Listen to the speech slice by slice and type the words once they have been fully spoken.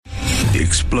The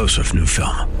explosive new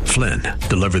film, Flynn,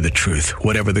 deliver the truth,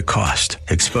 whatever the cost,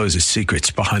 exposes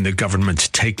secrets behind the government's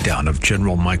takedown of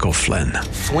General Michael Flynn.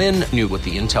 Flynn knew what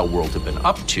the intel world had been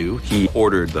up to. He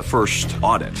ordered the first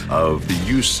audit of the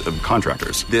use of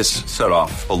contractors. This set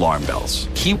off alarm bells.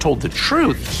 He told the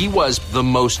truth. He was the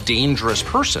most dangerous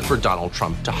person for Donald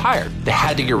Trump to hire. They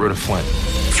had to get rid of Flynn.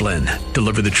 Flynn,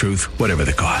 deliver the truth, whatever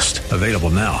the cost. Available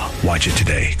now. Watch it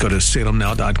today. Go to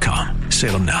salemnow.com.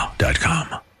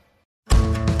 salemnow.com.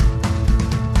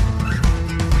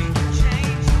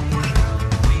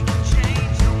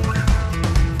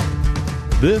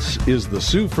 This is the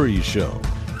SueFries Show,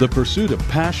 the pursuit of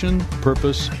passion,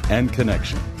 purpose, and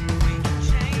connection.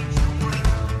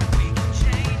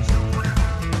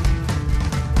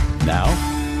 Now,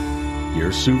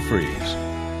 here's SueFries.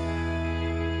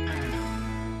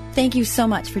 Thank you so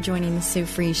much for joining the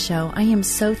SueFries Show. I am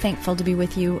so thankful to be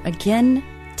with you again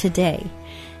today.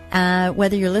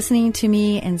 Whether you're listening to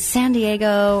me in San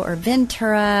Diego or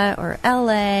Ventura or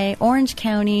LA, Orange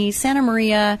County, Santa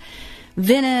Maria,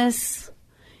 Venice,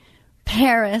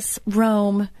 Paris,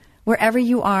 Rome, wherever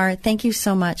you are, thank you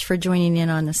so much for joining in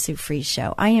on the SueFries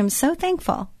Show. I am so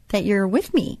thankful that you're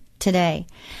with me today.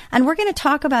 And we're going to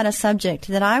talk about a subject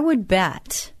that I would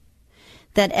bet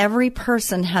that every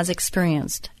person has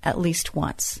experienced at least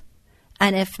once.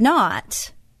 And if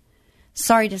not,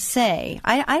 sorry to say,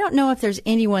 I don't know if there's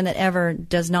anyone that ever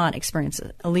does not experience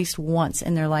it at least once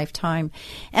in their lifetime.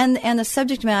 And the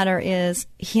subject matter is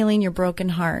healing your broken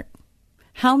heart.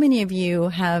 How many of you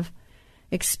have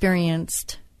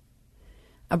experienced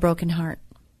a broken heart?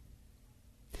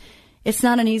 It's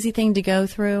not an easy thing to go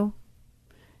through,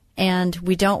 and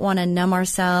we don't want to numb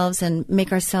ourselves and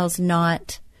make ourselves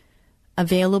not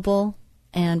available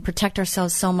and protect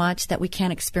ourselves so much that we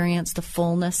can't experience the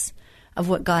fullness of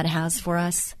what God has for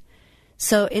us.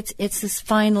 So it's this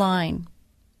fine line.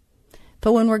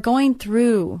 But when we're going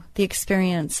through the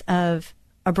experience of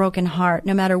a broken heart,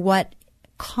 no matter what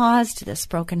caused this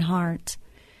broken heart,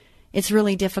 it's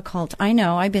really difficult. I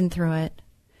know, I've been through it.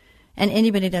 And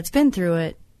anybody that's been through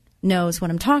it knows what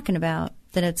I'm talking about,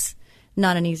 that it's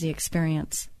not an easy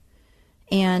experience.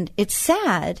 And it's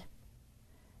sad,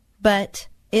 but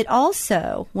it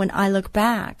also, when I look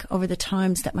back over the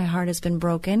times that my heart has been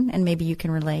broken, and maybe you can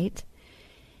relate,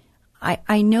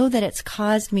 I know that it's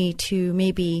caused me to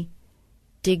maybe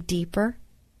dig deeper,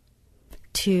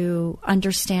 to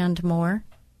understand more,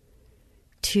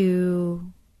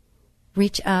 to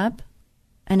reach up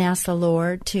and ask the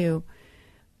Lord to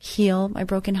heal my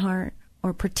broken heart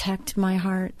or protect my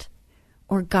heart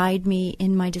or guide me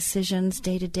in my decisions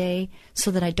day to day so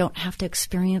that I don't have to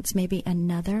experience maybe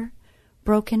another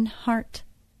broken heart.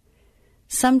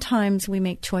 Sometimes we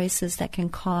make choices that can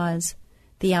cause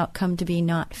the outcome to be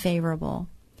not favorable.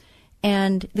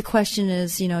 And the question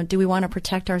is, do we want to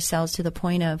protect ourselves to the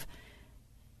point of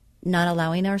not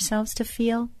allowing ourselves to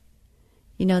feel?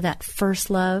 That first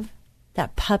love,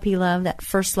 that puppy love, that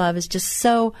first love is just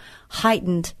so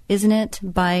heightened, isn't it,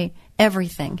 by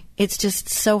everything. It's just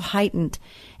so heightened.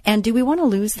 And do we want to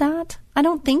lose that? I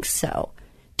don't think so.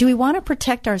 Do we want to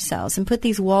protect ourselves and put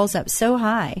these walls up so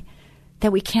high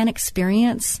that we can't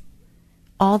experience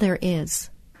all there is?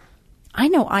 I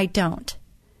know I don't.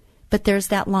 But there's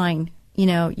that line, you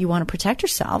want to protect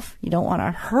yourself. You don't want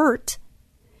to hurt.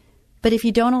 But if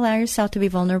you don't allow yourself to be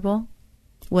vulnerable,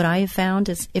 what I have found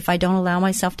is if I don't allow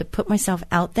myself to put myself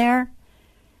out there,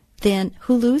 then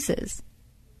who loses?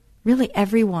 Really,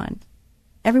 everyone.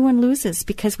 Everyone loses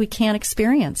because we can't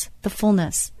experience the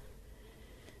fullness.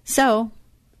 So,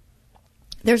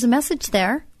 there's a message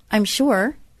there, I'm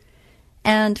sure.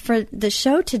 And for the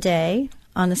show today,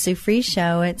 on the SueFries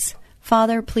Show, it's,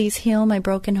 Father, please heal my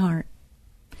broken heart.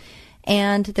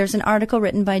 And there's an article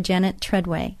written by Janet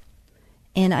Treadway.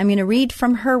 And I'm going to read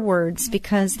from her words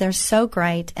because they're so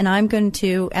great. And I'm going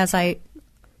to, as I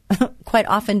quite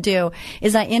often do,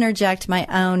 is I interject my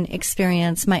own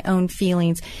experience, my own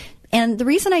feelings. And the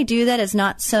reason I do that is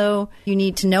not so you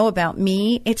need to know about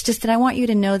me. It's just that I want you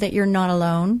to know that you're not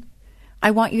alone.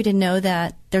 I want you to know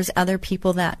that there's other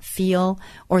people that feel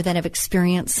or that have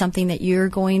experienced something that you're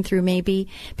going through maybe,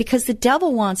 because the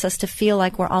devil wants us to feel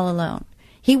like we're all alone.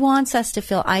 He wants us to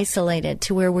feel isolated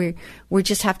to where we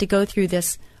just have to go through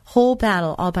this whole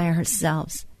battle all by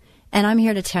ourselves. And I'm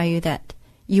here to tell you that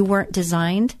you weren't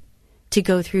designed to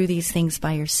go through these things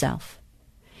by yourself.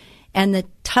 And the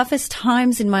toughest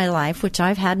times in my life, which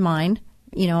I've had mine,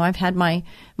 I've had my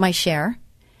share,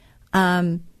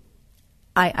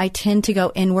 I tend to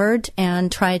go inward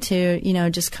and try to,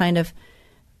 just kind of,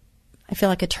 I feel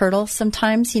like a turtle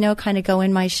sometimes, kind of go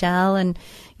in my shell and,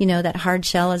 that hard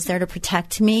shell is there to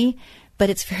protect me,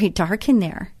 but it's very dark in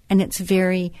there. and it's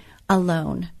very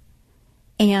alone.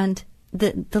 And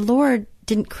the Lord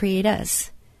didn't create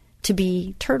us to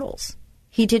be turtles.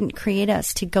 He didn't create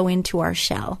us to go into our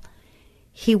shell.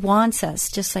 He wants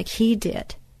us, just like He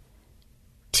did,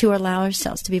 to allow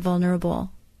ourselves to be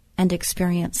vulnerable and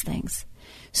experience things.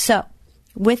 So,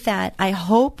 with that, I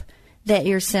hope that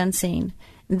you're sensing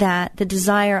that the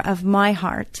desire of my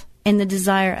heart and the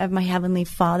desire of my Heavenly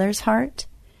Father's heart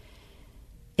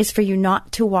is for you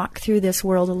not to walk through this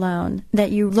world alone,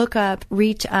 that you look up,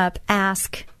 reach up,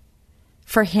 ask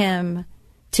for Him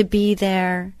to be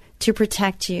there, to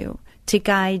protect you, to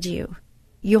guide you.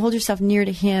 You hold yourself near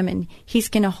to Him, and He's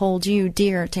going to hold you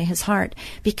dear to His heart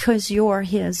because you're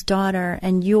His daughter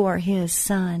and you're His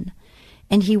son,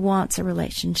 and He wants a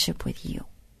relationship with you.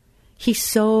 He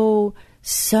so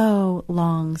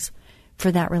longs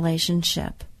for that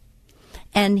relationship,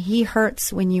 and He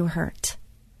hurts when you hurt.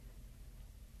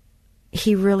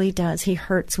 He really does. He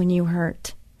hurts when you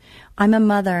hurt. I'm a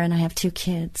mother, and I have 2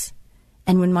 kids,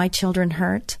 and when my children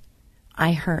hurt,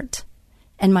 I hurt,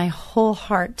 and my whole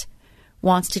heart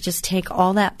wants to just take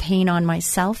all that pain on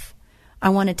myself. I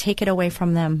want to take it away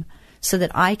from them so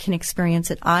that I can experience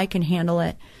it, I can handle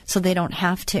it, so they don't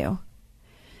have to.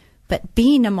 But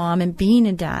being a mom and being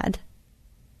a dad,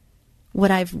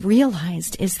 what I've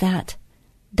realized is that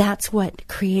that's what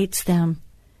creates them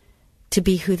to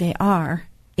be who they are,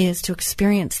 is to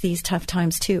experience these tough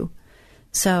times too.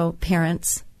 So,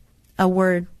 parents, a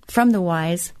word from the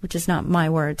wise, which is not my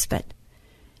words, but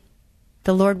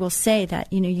the Lord will say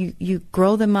that, you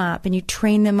grow them up and you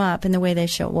train them up in the way they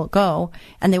will go,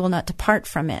 and they will not depart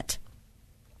from it.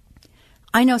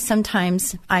 I know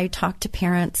sometimes I talk to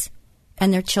parents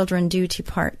and their children do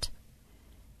depart,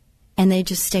 and they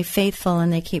just stay faithful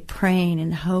and they keep praying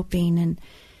and hoping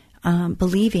and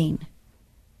believing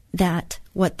that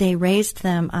what they raised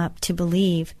them up to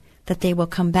believe that they will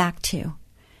come back to.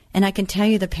 And I can tell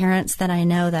you, the parents that I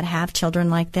know that have children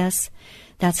like this,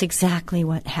 that's exactly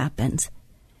what happens.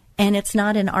 And it's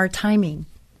not in our timing.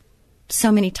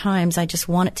 So many times I just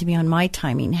want it to be on my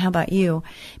timing. How about you?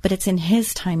 But it's in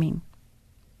His timing.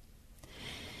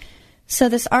 So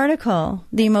this article,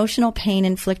 the emotional pain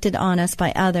inflicted on us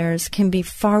by others can be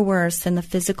far worse than the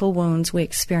physical wounds we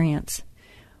experience.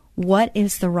 What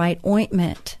is the right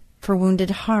ointment for wounded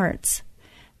hearts?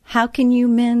 How can you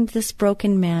mend this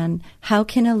broken man? How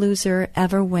can a loser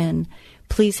ever win?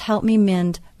 Please help me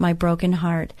mend my broken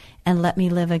heart and let me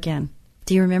live again.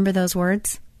 Do you remember those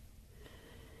words?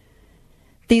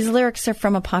 These lyrics are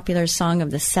from a popular song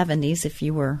of the 70s, if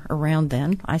you were around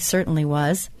then. I certainly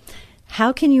was.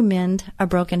 How Can You Mend a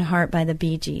Broken Heart by the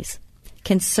Bee Gees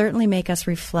can certainly make us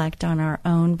reflect on our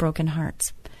own broken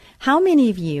hearts. How many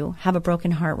of you have a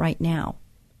broken heart right now?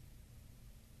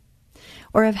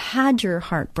 Or have had your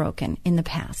heart broken in the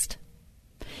past?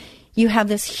 You have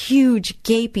this huge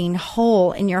gaping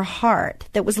hole in your heart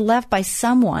that was left by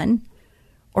someone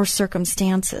or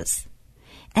circumstances.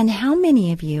 And how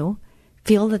many of you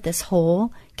feel that this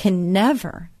hole can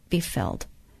never be filled,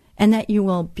 and that you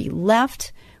will be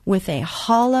left with a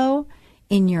hollow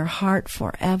in your heart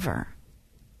forever?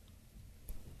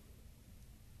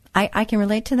 I can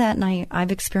relate to that, and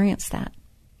I've experienced that.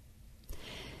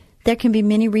 There can be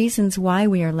many reasons why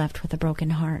we are left with a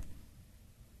broken heart.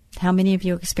 How many of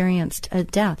you experienced a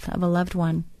death of a loved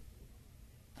one?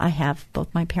 I have.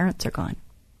 Both my parents are gone.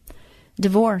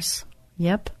 Divorce.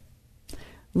 Yep.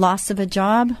 Loss of a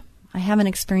job. I haven't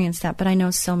experienced that, but I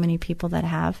know so many people that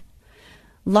have.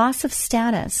 Loss of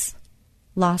status.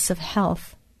 Loss of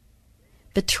health.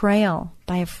 Betrayal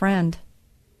by a friend.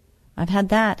 I've had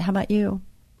that. How about you?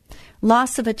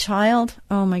 Loss of a child.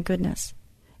 Oh, my goodness.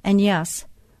 And yes,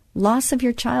 loss of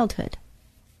your childhood.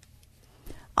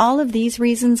 All of these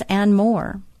reasons and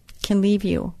more can leave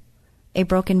you a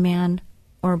broken man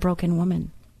or a broken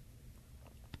woman.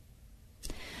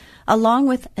 Along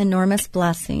with enormous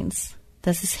blessings,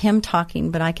 this is him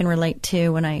talking, but I can relate to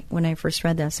when I first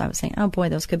read this. I was saying, oh boy,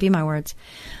 those could be my words.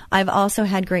 I've also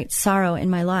had great sorrow in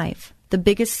my life. The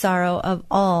biggest sorrow of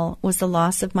all was the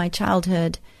loss of my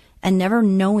childhood and never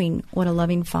knowing what a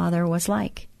loving father was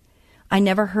like. I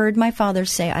never heard my father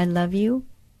say, I love you,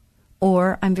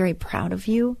 or I'm very proud of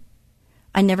you.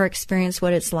 I never experienced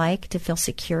what it's like to feel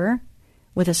secure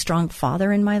with a strong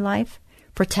father in my life,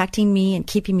 protecting me and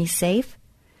keeping me safe.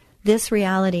 This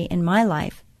reality in my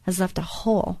life has left a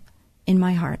hole in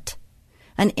my heart,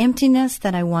 an emptiness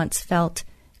that I once felt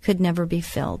could never be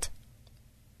filled.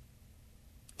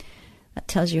 That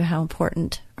tells you how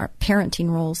important our parenting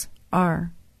roles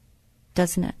are,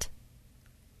 doesn't it?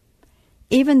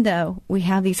 Even though we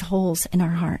have these holes in our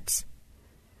hearts,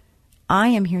 I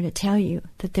am here to tell you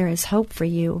that there is hope for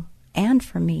you and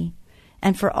for me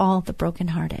and for all the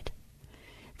brokenhearted.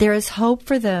 There is hope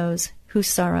for those who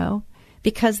sorrow,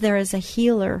 because there is a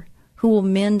healer who will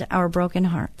mend our broken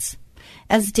hearts.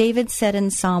 As David said in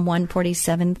Psalm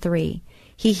 147:3,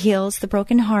 he heals the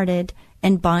brokenhearted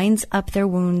and binds up their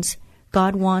wounds.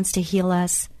 God wants to heal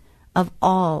us of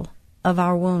all of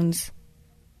our wounds.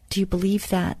 Do you believe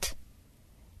that?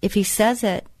 If he says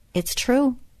it, it's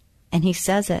true, and he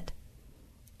says it.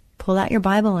 Pull out your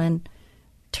Bible and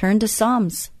turn to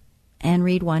Psalms and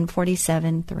read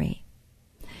 147:3.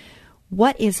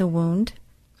 What is a wound?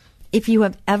 If you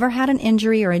have ever had an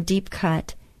injury or a deep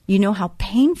cut, you know how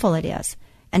painful it is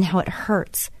and how it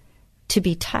hurts to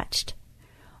be touched.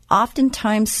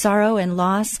 Oftentimes, sorrow and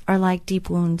loss are like deep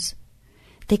wounds.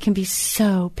 They can be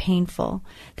so painful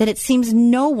that it seems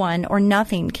no one or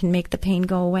nothing can make the pain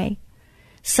go away.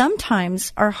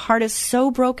 Sometimes our heart is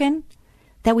so broken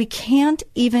that we can't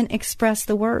even express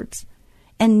the words,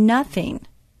 and nothing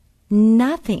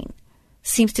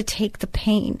seems to take the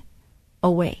pain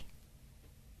away.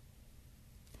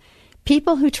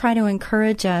 People who try to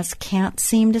encourage us can't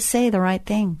seem to say the right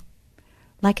thing.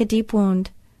 Like a deep wound,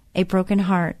 a broken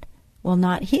heart will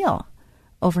not heal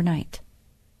overnight.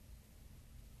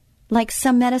 Like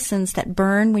some medicines that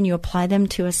burn when you apply them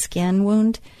to a skin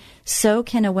wound, so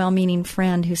can a well-meaning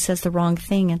friend who says the wrong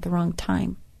thing at the wrong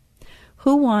time.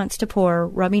 Who wants to pour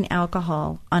rubbing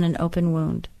alcohol on an open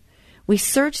wound? We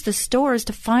search the stores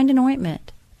to find an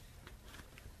ointment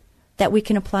that we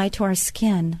can apply to our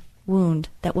skin wound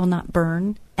that will not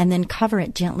burn, and then cover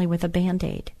it gently with a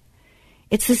Band-Aid.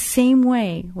 It's the same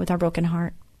way with our broken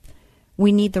heart.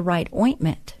 We need the right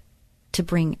ointment to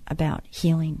bring about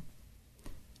healing.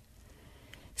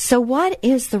 So what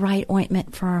is the right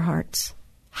ointment for our hearts?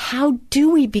 How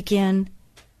do we begin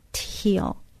to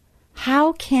heal?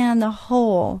 How can the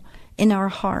hole in our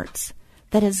hearts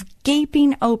that is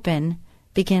gaping open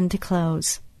begin to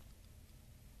close?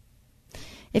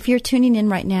 If you're tuning in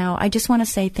right now, I just want to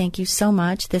say thank you so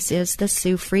much. This is the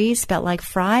SueFries, spelled like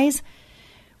fries,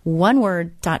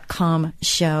 oneword.com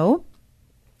show.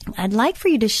 I'd like for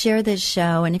you to share this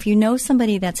show, and if you know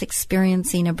somebody that's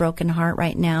experiencing a broken heart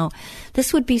right now,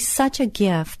 this would be such a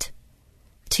gift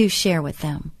to share with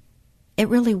them. It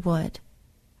really would.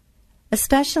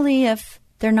 Especially if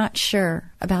they're not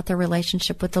sure about their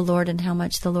relationship with the Lord and how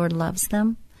much the Lord loves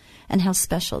them and how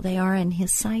special they are in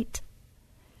His sight.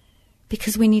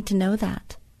 Because we need to know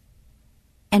that.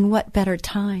 And what better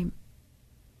time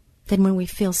than when we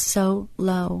feel so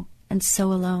low and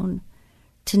so alone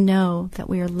to know that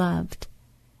we are loved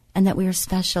and that we are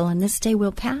special. And this day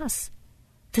will pass.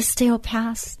 This day will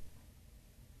pass.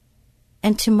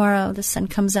 And tomorrow the sun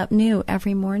comes up new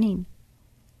every morning.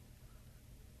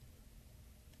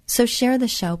 So share the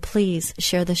show. Please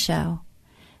share the show.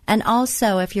 And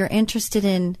also, if you're interested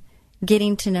in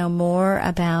getting to know more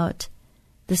about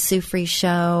the SueFries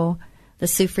show, the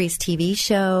SueFries TV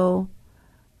show,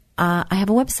 I have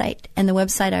a website. And the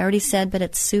website I already said, but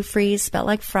it's SueFries, spelled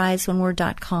like fries,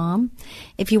 oneword.com.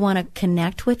 If you want to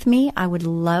connect with me, I would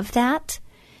love that.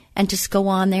 And just go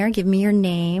on there, give me your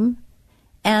name,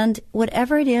 and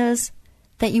whatever it is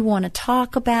that you want to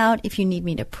talk about, if you need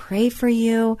me to pray for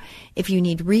you, if you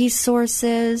need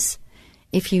resources,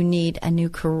 if you need a new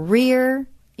career,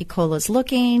 Ecola's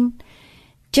looking,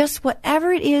 just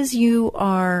whatever it is you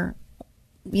are,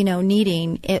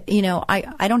 needing,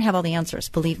 I don't have all the answers,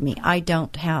 believe me. I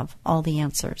don't have all the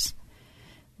answers.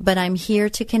 But I'm here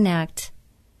to connect,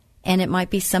 and it might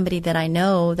be somebody that I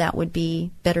know that would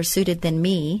be better suited than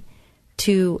me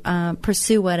to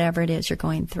pursue whatever it is you're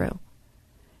going through.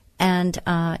 And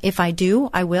if I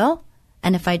do, I will.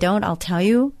 And if I don't, I'll tell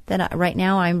you that right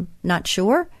now I'm not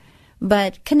sure.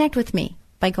 But connect with me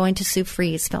by going to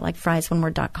SueFries, spelled like fries,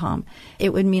 oneword.com.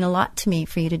 It would mean a lot to me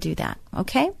for you to do that,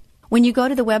 okay? When you go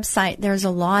to the website, there's a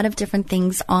lot of different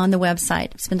things on the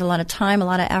website. I've spent a lot of time, a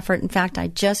lot of effort. In fact, I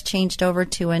just changed over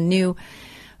to a new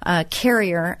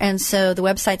carrier, and so the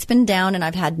website's been down, and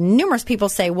I've had numerous people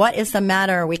say, "What is the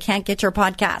matter? We can't get your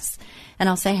podcasts." And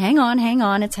I'll say, hang on,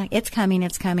 it's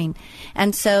coming.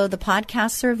 And so the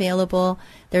podcasts are available.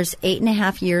 There's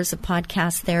 8.5 years of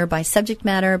podcasts there by subject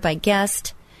matter, by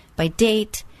guest, by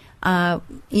date,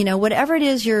 whatever it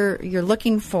is you're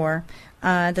looking for.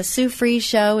 The SueFries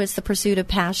show is the pursuit of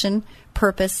passion,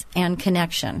 purpose, and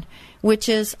connection, which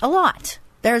is a lot.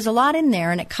 There's a lot in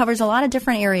there, and it covers a lot of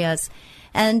different areas.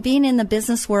 And being in the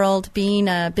business world, being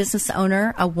a business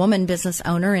owner, a woman business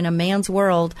owner in a man's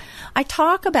world, I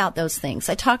talk about those things.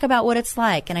 I talk about what it's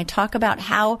like, and I talk about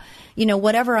how,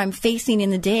 whatever I'm facing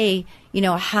in the day,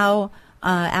 how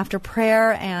after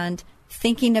prayer and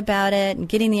thinking about it and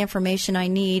getting the information I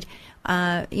need,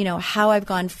 how I've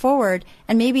gone forward.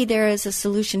 And maybe there is a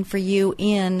solution for you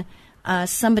in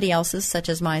somebody else's, such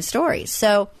as my story.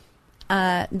 So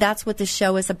that's what this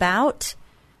show is about.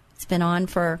 It's been on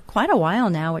for quite a while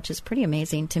now, which is pretty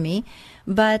amazing to me.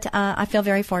 But I feel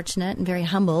very fortunate and very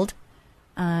humbled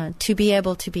to be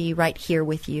able to be right here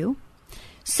with you.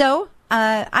 So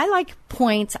I like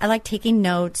points. I like taking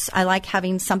notes. I like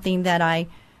having something that I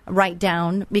write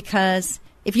down, because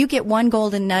if you get one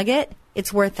golden nugget,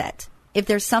 it's worth it. If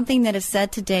there's something that is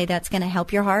said today that's going to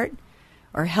help your heart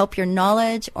or help your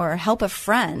knowledge or help a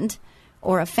friend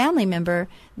or a family member,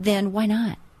 then why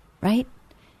not, right?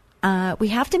 We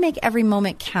have to make every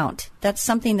moment count. That's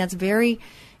something that's very,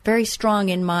 very strong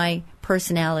in my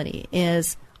personality,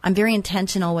 is I'm very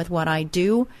intentional with what I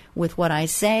do, with what I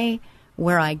say,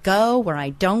 where I go, where I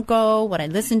don't go, what I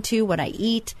listen to, what I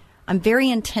eat. I'm very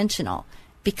intentional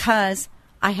because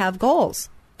I have goals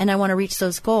and I want to reach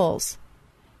those goals.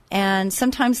 And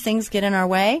sometimes things get in our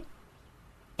way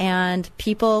and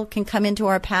people can come into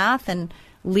our path and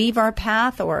leave our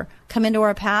path or come into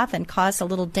our path and cause a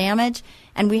little damage.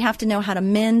 And we have to know how to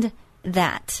mend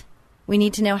that. We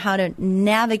need to know how to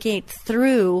navigate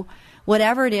through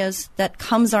whatever it is that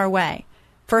comes our way.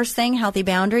 First thing, healthy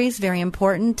boundaries, very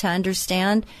important to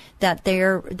understand that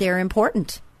they're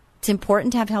important. It's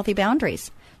important to have healthy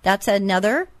boundaries. That's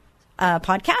another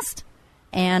podcast,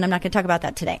 and I'm not going to talk about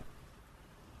that today.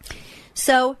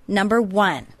 So, number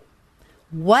 1,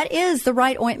 what is the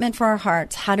right ointment for our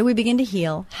hearts? How do we begin to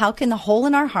heal? How can the hole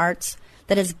in our hearts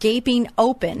that is gaping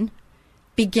open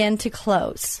begin to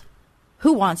close?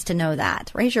 Who wants to know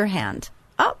that? Raise your hand.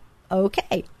 Oh,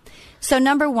 okay. So,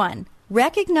 number 1,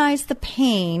 recognize the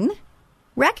pain.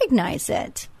 Recognize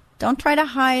it. Don't try to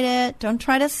hide it. Don't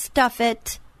try to stuff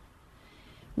it.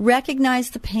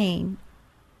 Recognize the pain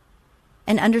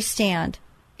and understand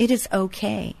it is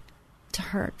okay to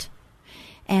hurt.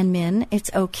 And men,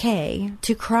 it's okay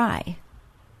to cry.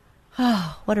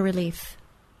 Oh, what a relief.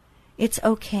 It's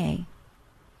okay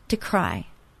to cry.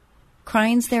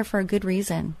 Crying's there for a good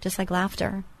reason, just like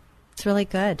laughter. It's really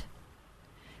good.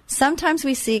 Sometimes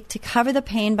we seek to cover the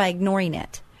pain by ignoring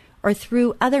it, or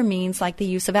through other means like the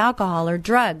use of alcohol or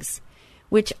drugs,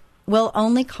 which will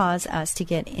only cause us to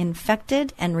get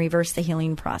infected and reverse the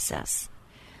healing process.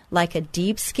 Like a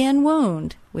deep skin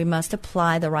wound, we must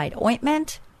apply the right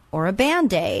ointment or a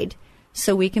Band-Aid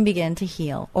so we can begin to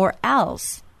heal, or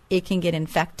else it can get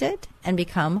infected and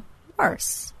become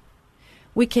worse.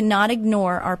 We cannot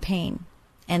ignore our pain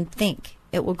and think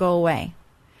it will go away.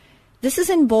 This is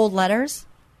in bold letters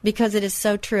because it is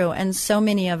so true, and so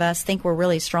many of us think we're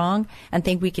really strong and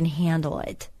think we can handle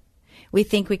it. We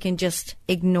think we can just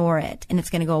ignore it and it's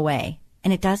going to go away,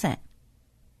 and it doesn't.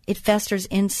 It festers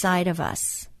inside of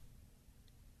us.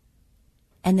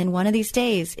 And then one of these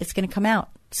days, it's going to come out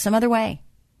some other way.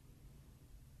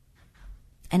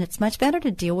 And it's much better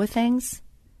to deal with things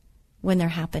when they're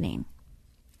happening.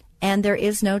 And there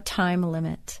is no time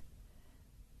limit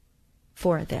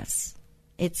for this.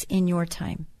 It's in your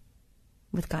time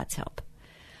with God's help.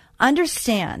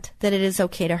 Understand that it is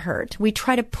okay to hurt. We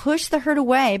try to push the hurt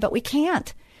away, but we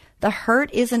can't. The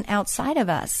hurt isn't outside of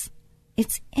us.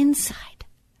 It's inside.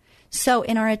 So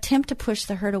in our attempt to push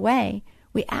the hurt away,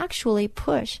 we actually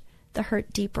push the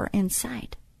hurt deeper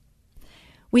inside.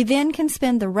 We then can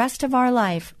spend the rest of our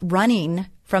life running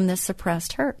from this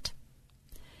suppressed hurt.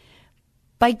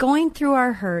 By going through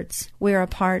our hurts, we are a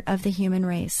part of the human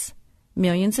race.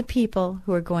 Millions of people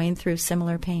who are going through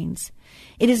similar pains.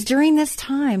 It is during this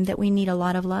time that we need a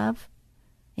lot of love,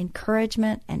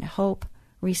 encouragement, and hope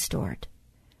restored.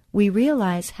 We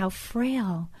realize how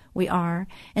frail we are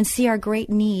and see our great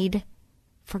need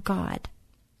for God.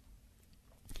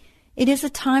 It is a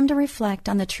time to reflect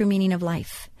on the true meaning of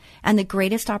life and the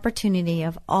greatest opportunity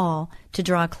of all to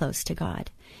draw close to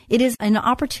God. It is an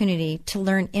opportunity to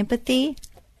learn empathy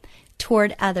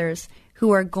toward others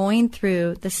who are going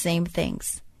through the same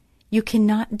things. You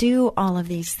cannot do all of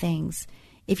these things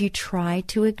if you try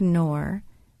to ignore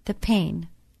the pain.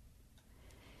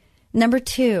 Number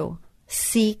 2,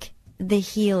 seek the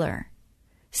healer.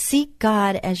 Seek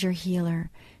God as your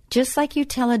healer. Just like you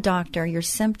tell a doctor your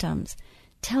symptoms,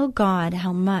 tell God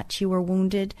how much you are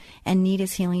wounded and need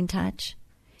His healing touch.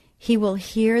 He will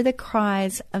hear the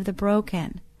cries of the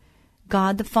broken.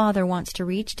 God the Father wants to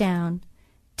reach down,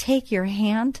 take your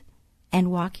hand,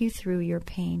 and walk you through your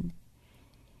pain.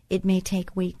 It may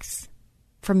take weeks.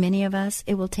 For many of us,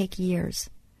 it will take years,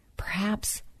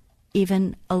 perhaps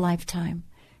even a lifetime,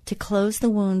 to close the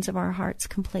wounds of our hearts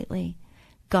completely.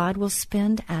 God will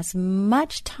spend as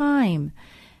much time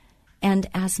and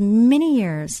as many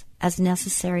years as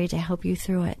necessary to help you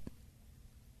through it.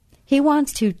 He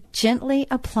wants to gently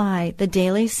apply the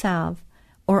daily salve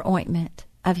or ointment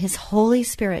of His Holy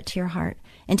Spirit to your heart,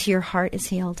 until your heart is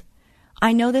healed.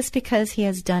 I know this because He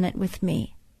has done it with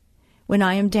me. When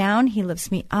I am down, He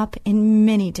lifts me up in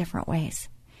many different ways.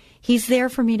 He's there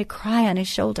for me to cry on His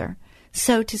shoulder,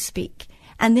 so to speak,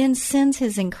 and then sends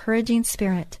His encouraging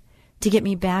Spirit to get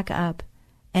me back up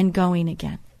and going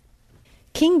again.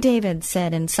 King David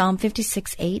said in Psalm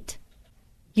 56:8,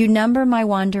 "You number my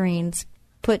wanderings,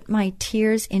 put my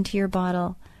tears into your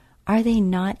bottle. Are they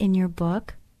not in your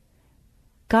book?"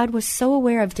 God was so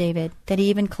aware of David that He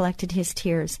even collected his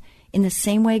tears in the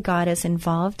same way God is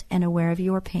involved and aware of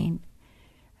your pain,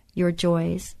 your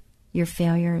joys, your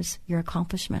failures, your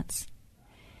accomplishments.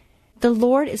 The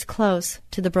Lord is close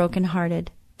to the brokenhearted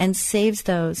and saves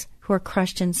those who are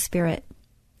crushed in spirit,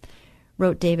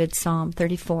 wrote David, Psalm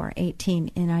 34:18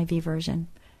 NIV version.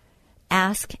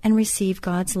 Ask and receive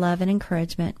God's love and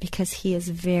encouragement because He is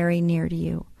very near to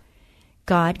you.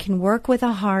 God can work with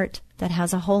a heart that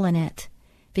has a hole in it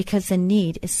because the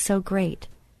need is so great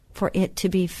for it to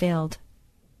be filled.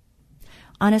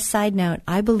 On a side note,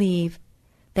 I believe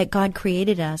that God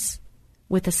created us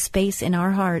with a space in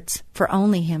our hearts for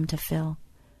only Him to fill.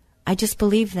 I just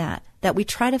believe that we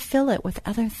try to fill it with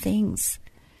other things,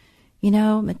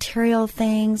 material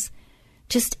things,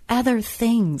 just other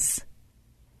things.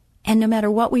 And no matter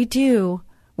what we do,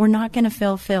 we're not going to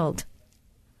feel filled.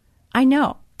 I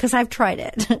know, because I've tried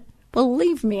it.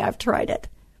 Believe me, I've tried it.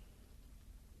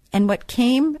 And what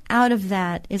came out of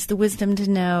that is the wisdom to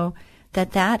know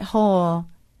that that hole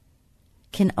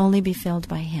can only be filled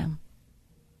by Him.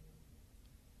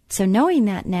 So knowing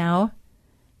that now,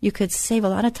 you could save a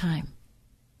lot of time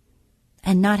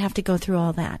and not have to go through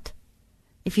all that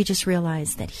if you just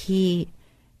realize that He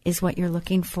is what you're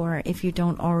looking for. If you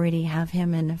don't already have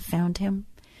Him and have found Him,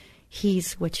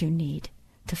 He's what you need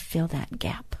to fill that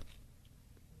gap.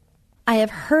 I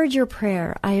have heard your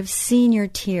prayer. I have seen your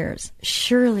tears.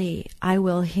 Surely I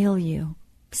will heal you.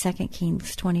 2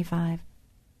 Kings 25.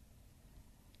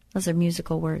 Those are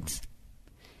musical words.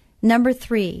 Number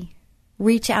 3,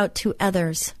 reach out to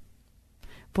others.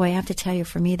 Boy, I have to tell you,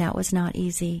 for me, that was not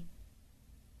easy.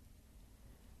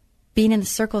 Being in the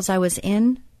circles I was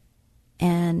in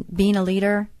and being a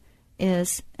leader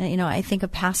is, I think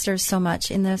of pastors so much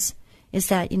in this, is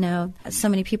that, so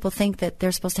many people think that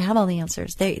they're supposed to have all the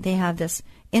answers. They have this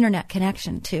internet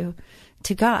connection to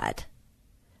God.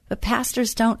 But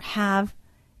pastors don't have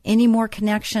any more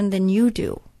connection than you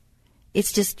do.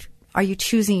 It's just, are you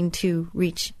choosing to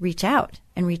reach out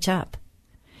and reach up?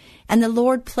 And the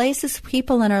Lord places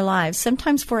people in our lives,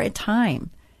 sometimes for a time.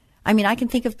 I mean, I can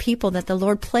think of people that the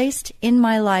Lord placed in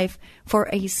my life for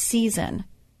a season,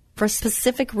 for a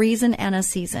specific reason and a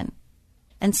season.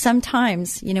 And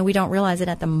sometimes, we don't realize it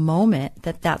at the moment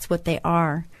that that's what they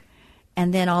are.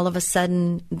 And then all of a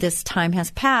sudden, this time has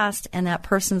passed, and that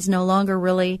person's no longer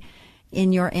really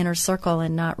in your inner circle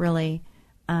and not really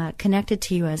connected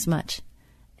to you as much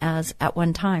as at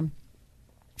one time.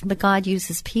 But God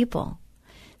uses people.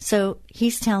 So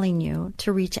He's telling you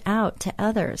to reach out to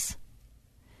others.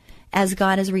 As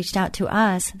God has reached out to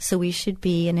us, so we should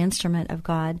be an instrument of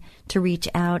God to reach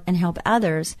out and help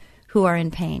others who are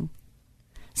in pain.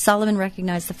 Solomon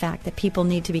recognized the fact that people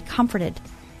need to be comforted.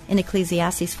 In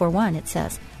Ecclesiastes 4:1, it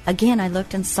says, "Again I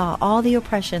looked and saw all the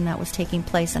oppression that was taking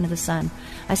place under the sun.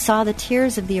 I saw the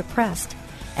tears of the oppressed,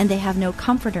 and they have no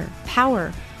comforter.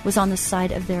 Power was on the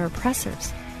side of their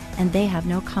oppressors, and they have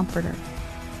no comforter."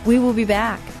 We will be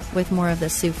back with more of the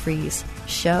SueFries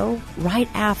show right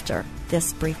after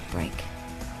this brief break.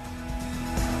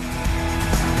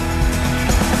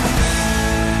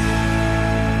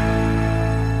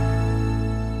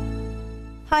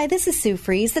 Hi, this is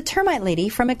SueFries, the termite lady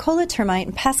from Ecola Termite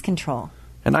and Pest Control.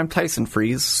 And I'm Tyson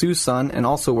Fries, Sue's son, and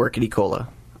also work at Ecola.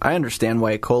 I understand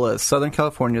why Ecola is Southern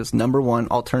California's #1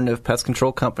 alternative pest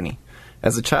control company.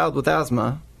 As a child with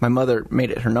asthma, my mother made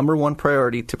it her #1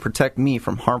 priority to protect me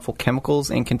from harmful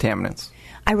chemicals and contaminants.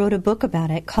 I wrote a book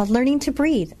about it called Learning to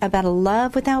Breathe, about a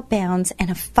love without bounds and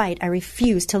a fight I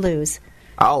refuse to lose.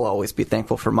 I'll always be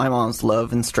thankful for my mom's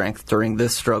love and strength during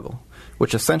this struggle,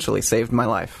 which essentially saved my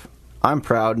life. I'm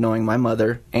proud knowing my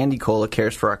mother and Ecola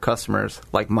cares for our customers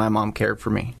like my mom cared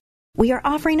for me. We are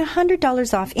offering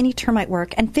 $100 off any termite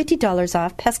work and $50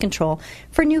 off pest control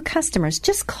for new customers.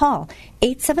 Just call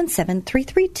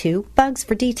 877-332-BUGS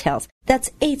for details.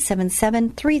 That's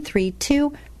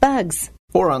 877-332-BUGS.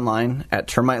 Or online at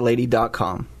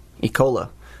termitelady.com. Ecola,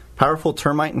 powerful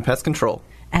termite and pest control.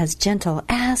 As gentle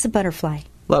as a butterfly.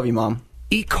 Love you, Mom.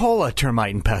 Ecola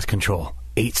Termite and Pest Control.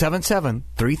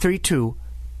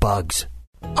 877-332-BUGS.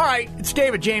 All right, it's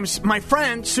David James. My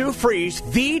friend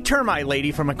SueFries, the termite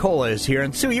lady from Ecola, is here.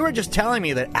 And Sue, you were just telling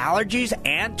me that allergies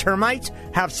and termites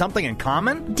have something in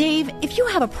common? Dave, if you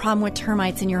have a problem with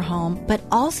termites in your home, but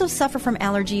also suffer from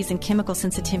allergies and chemical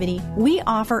sensitivity, we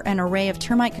offer an array of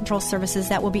termite control services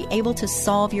that will be able to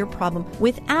solve your problem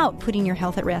without putting your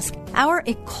health at risk. Our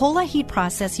Ecola heat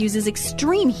process uses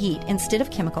extreme heat instead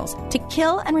of chemicals to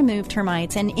kill and remove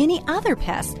termites and any other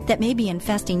pests that may be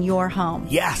infesting your home.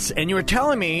 Yes, and you were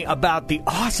telling me about the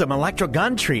awesome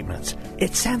electrogun treatments.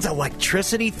 It sends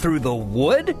electricity through the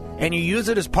wood, and you use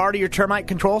it as part of your termite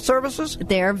control services?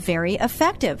 They're very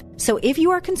effective. So if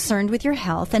you are concerned with your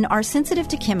health and are sensitive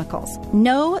to chemicals,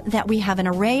 know that we have an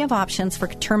array of options for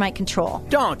termite control.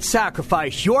 Don't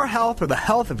sacrifice your health or the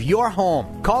health of your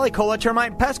home. Call Ecola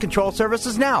Termite and Pest Control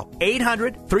Services now.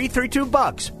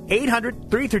 800-332-BUGS.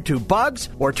 800-332-BUGS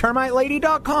or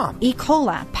termitelady.com.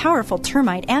 Ecola, powerful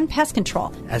termite and pest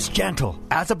control. As gentle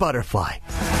as a butterfly.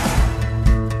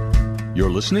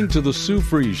 You're listening to The Sue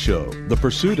Fries Show, the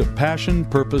pursuit of passion,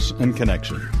 purpose, and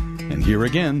connection. And here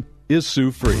again is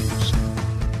Sue Fries.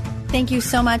 Thank you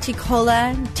so much,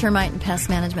 Ecola, Termite and Pest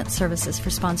Management Services, for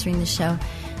sponsoring the show.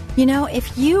 You know,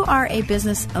 if you are a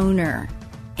business owner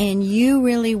and you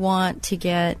really want to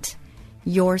get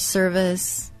your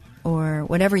service or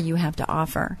whatever you have to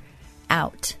offer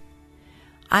out,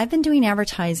 I've been doing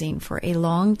advertising for a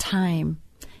long time.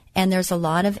 And there's a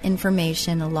lot of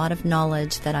information, a lot of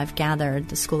knowledge that I've gathered,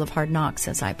 the School of Hard Knocks,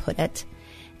 as I put it.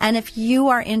 And if you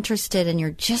are interested and you're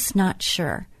just not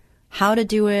sure how to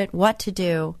do it, what to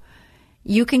do,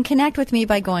 you can connect with me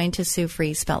by going to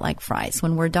SueFries, spelled like fries,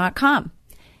 oneword.com.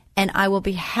 And I will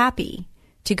be happy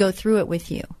to go through it with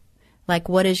you. Like,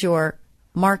 what is your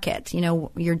market,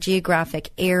 your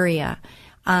geographic area?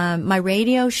 My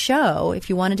radio show, if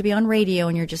you wanted to be on radio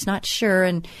and you're just not sure,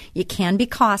 and it can be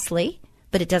costly,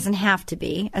 but it doesn't have to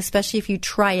be, especially if you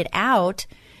try it out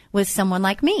with someone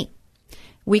like me.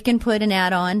 We can put an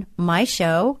ad on my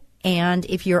show, and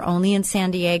if you're only in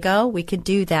San Diego, we could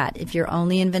do that. If you're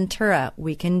only in Ventura,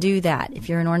 we can do that. If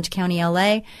you're in Orange County,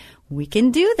 LA, we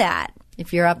can do that.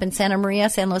 If you're up in Santa Maria,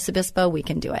 San Luis Obispo, we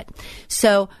can do it.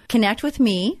 So connect with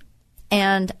me,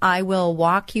 and I will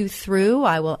walk you through.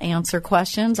 I will answer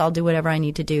questions. I'll do whatever I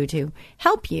need to do to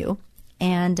help you.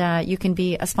 And you can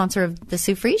be a sponsor of the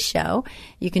Sue Fries Show.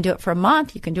 You can do it for a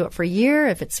month. You can do it for a year.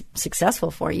 If it's successful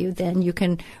for you, then you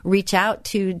can reach out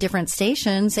to different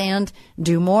stations and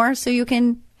do more so you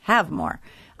can have more.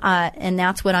 And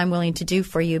that's what I'm willing to do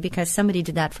for you because somebody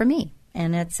did that for me.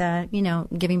 And it's,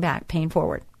 giving back, paying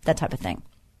forward, that type of thing.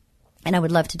 And I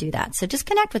would love to do that. So just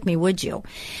connect with me, would you?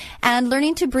 And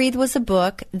Learning to Breathe was a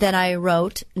book that I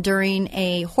wrote during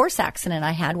a horse accident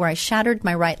I had where I shattered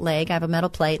my right leg. I have a metal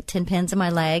plate, 10 pins in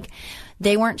my leg.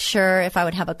 They weren't sure if I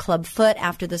would have a club foot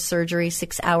after the surgery.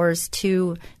 6 hours,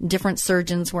 2 different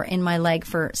surgeons were in my leg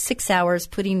for 6 hours,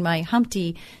 putting my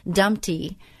Humpty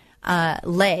Dumpty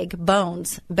leg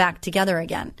bones back together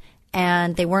again.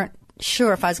 And they weren't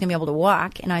sure if I was going to be able to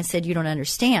walk. And I said, you don't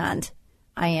understand.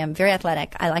 I am very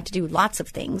athletic. I like to do lots of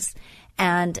things.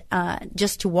 And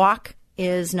just to walk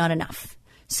is not enough.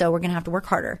 So we're going to have to work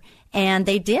harder. And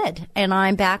they did. And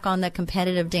I'm back on the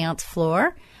competitive dance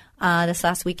floor. This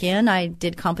last weekend, I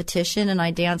did competition, and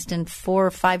I danced in 4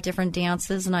 or 5 different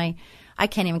dances. And I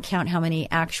can't even count how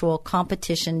many actual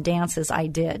competition dances I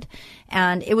did.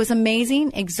 And it was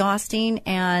amazing, exhausting,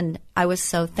 and I was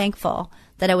so thankful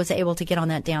that I was able to get on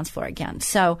that dance floor again.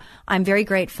 So I'm very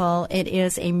grateful. It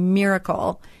is a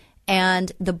miracle.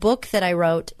 And the book that I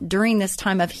wrote during this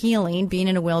time of healing, being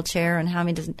in a wheelchair and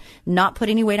having to not put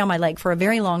any weight on my leg for a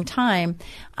very long time,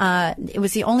 it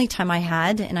was the only time I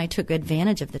had, and I took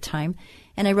advantage of the time.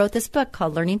 And I wrote this book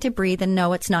called Learning to Breathe. And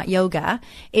no, it's not yoga.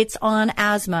 It's on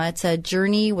asthma. It's a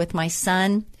journey with my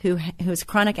son who's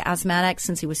chronic asthmatic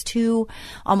since he was 2.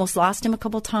 Almost lost him a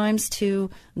couple times to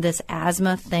this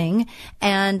asthma thing.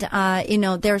 And,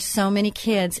 there's so many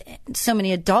kids, so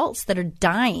many adults that are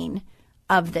dying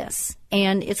of this.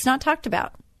 And it's not talked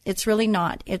about. It's really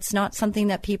not. It's not something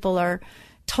that people are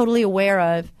totally aware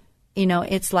of.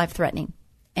 It's life-threatening.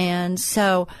 And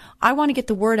so I want to get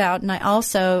the word out. And I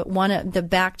also, one of the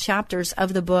back chapters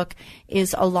of the book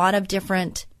is a lot of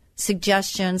different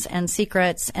suggestions and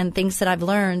secrets and things that I've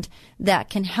learned that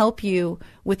can help you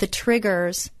with the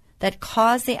triggers that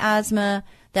cause the asthma,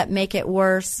 that make it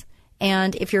worse.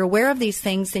 And if you're aware of these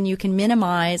things, then you can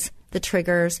minimize the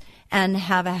triggers and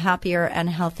have a happier and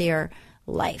healthier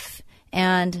life.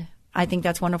 And I think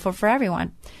that's wonderful for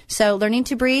everyone. So Learning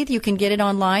to Breathe, you can get it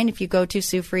online if you go to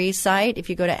SueFries' site. If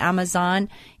you go to Amazon,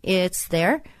 it's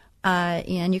there,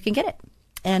 and you can get it.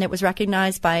 And it was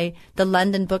recognized by the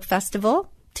London Book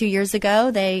Festival 2 years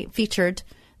ago, they featured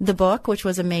the book, which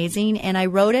was amazing, and I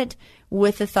wrote it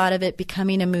with the thought of it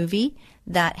becoming a movie.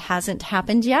 That hasn't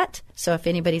happened yet. So if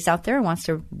anybody's out there and wants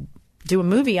to do a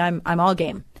movie, I'm all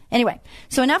game. Anyway,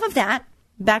 so enough of that.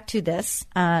 Back to this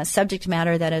subject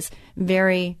matter that is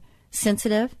very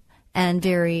sensitive and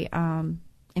very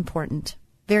important.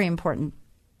 Very important.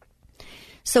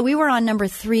 So we were on number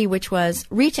 3, which was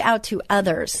reach out to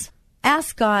others.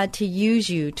 Ask God to use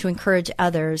you to encourage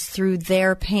others through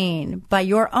their pain. By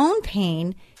your own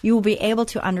pain, you will be able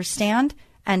to understand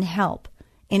and help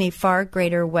in a far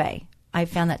greater way. I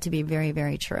found that to be very,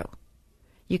 very true.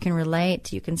 You can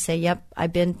relate. You can say, yep,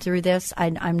 I've been through this. I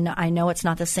know it's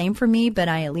not the same for me, but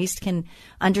I at least can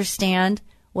understand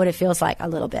what it feels like a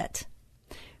little bit.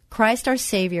 Christ our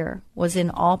Savior was in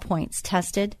all points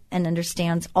tested and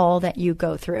understands all that you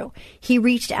go through. He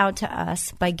reached out to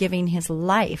us by giving his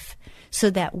life so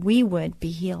that we would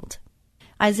be healed.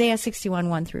 Isaiah 61,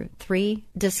 1-3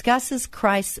 discusses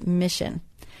Christ's mission.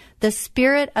 The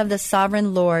Spirit of the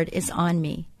Sovereign Lord is on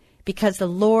me, because the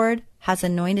Lord has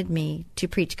anointed me to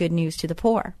preach good news to the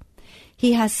poor.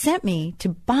 He has sent me to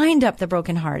bind up the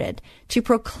brokenhearted, to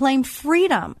proclaim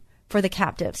freedom for the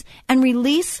captives, and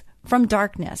release from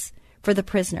darkness for the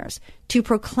prisoners, to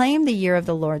proclaim the year of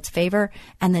the Lord's favor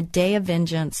and the day of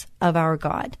vengeance of our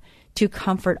God, to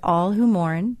comfort all who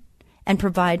mourn and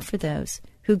provide for those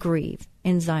who grieve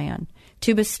in Zion,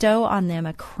 to bestow on them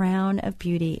a crown of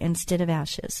beauty instead of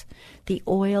ashes, the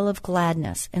oil of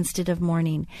gladness instead of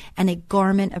mourning, and a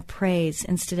garment of praise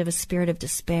instead of a spirit of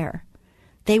despair.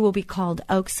 They will be called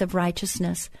oaks of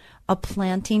righteousness, a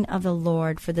planting of the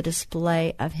Lord for the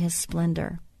display of his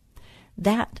splendor.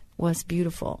 That was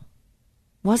beautiful.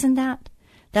 Wasn't that?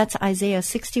 That's Isaiah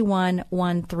 61,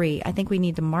 1-3. I think we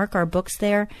need to mark our books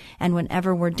there, and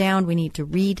whenever we're down, we need to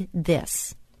read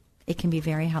this. It can be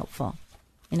very helpful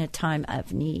in a time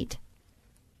of need.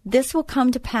 This will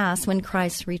come to pass when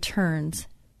Christ returns,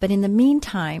 but in the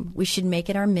meantime, we should make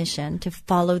it our mission to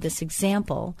follow this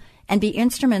example and be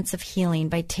instruments of healing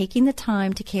by taking the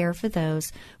time to care for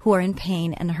those who are in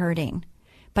pain and hurting.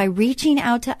 By reaching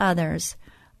out to others,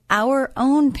 our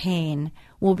own pain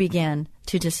will begin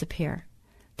to disappear.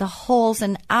 The holes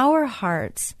in our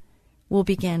hearts will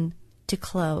begin to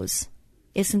close.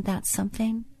 Isn't that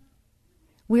something?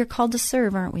 We are called to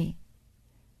serve, aren't we?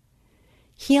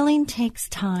 Healing takes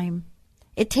time.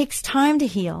 It takes time to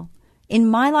heal. In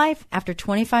my life, after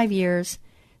 25 years,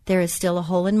 there is still a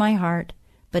hole in my heart,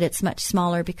 but it's much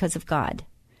smaller because of God.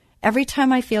 Every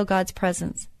time I feel God's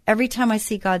presence, every time I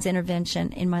see God's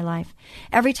intervention in my life,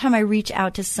 every time I reach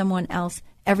out to someone else,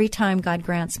 every time God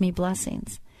grants me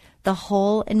blessings, the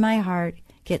hole in my heart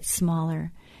gets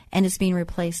smaller and is being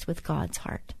replaced with God's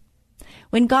heart.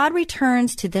 When God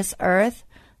returns to this earth,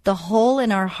 the hole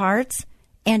in our hearts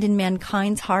and in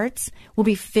mankind's hearts will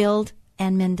be filled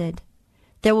and mended.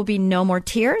 There will be no more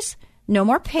tears, no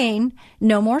more pain,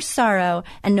 no more sorrow,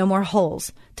 and no more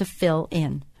holes to fill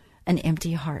in an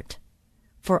empty heart.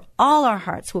 For all our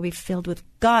hearts will be filled with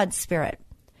God's Spirit.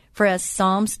 For as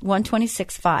Psalms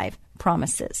 126:5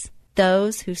 promises,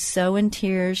 those who sow in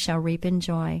tears shall reap in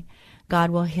joy.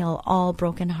 God will heal all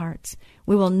broken hearts.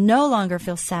 We will no longer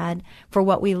feel sad for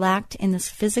what we lacked in this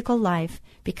physical life,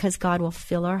 because God will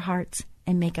fill our hearts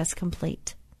and make us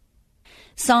complete.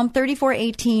 Psalm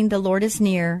 34:18, the Lord is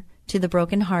near to the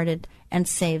brokenhearted and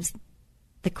saves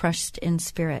the crushed in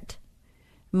spirit.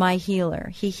 My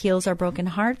healer, he heals our broken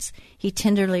hearts. He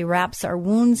tenderly wraps our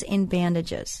wounds in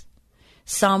bandages.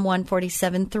 Psalm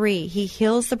 147:3, he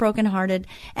heals the brokenhearted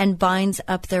and binds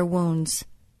up their wounds.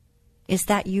 Is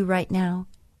that you right now?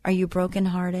 Are you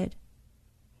brokenhearted?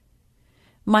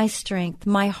 My strength,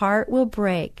 my heart will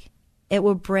break. It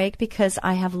will break because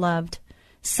I have loved.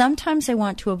 Sometimes I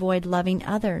want to avoid loving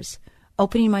others,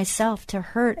 opening myself to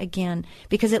hurt again,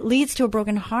 because it leads to a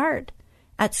broken heart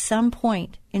at some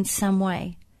point in some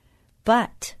way.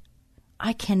 But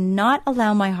I cannot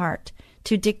allow my heart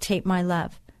to dictate my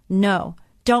love. No,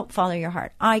 don't follow your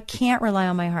heart. I can't rely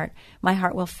on my heart. My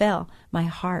heart will fail. My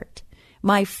heart.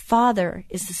 My Father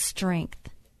is the strength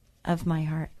of my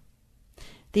heart.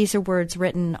 These are words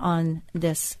written on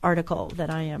this article that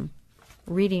I am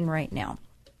reading right now.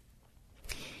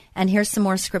 And here's some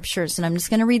more scriptures. And I'm just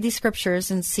going to read these scriptures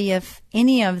and see if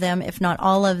any of them, if not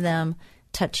all of them,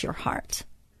 touch your heart.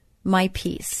 My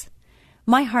peace.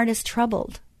 My heart is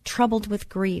troubled with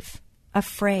grief,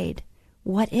 afraid.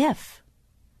 What if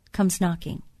comes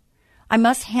knocking? I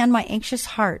must hand my anxious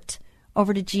heart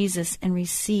over to Jesus and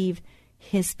receive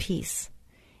his peace,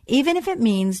 even if it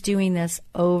means doing this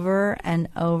over and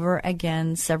over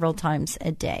again several times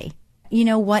a day. You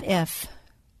know, what if?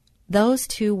 Those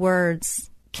two words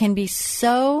can be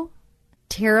so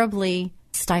terribly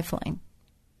stifling.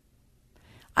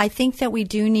 I think that we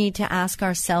do need to ask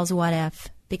ourselves, what if?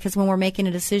 Because when we're making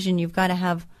a decision, you've got to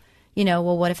have,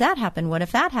 well, what if that happened? What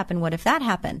if that happened? What if that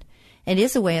happened? It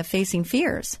is a way of facing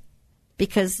fears,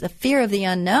 because the fear of the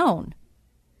unknown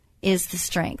is the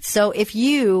strength. So if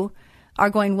you are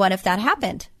going, what if that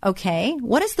happened? Okay,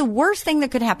 what is the worst thing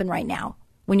that could happen right now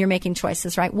when you're making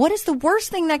choices, right? What is the worst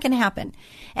thing that can happen?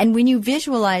 And when you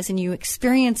visualize and you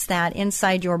experience that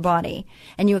inside your body,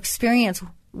 and you experience,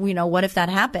 what if that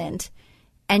happened,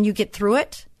 and you get through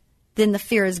it, then the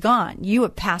fear is gone. You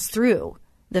have passed through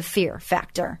the fear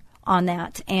factor on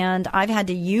that. And I've had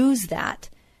to use that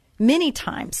many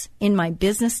times in my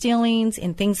business dealings,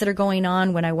 in things that are going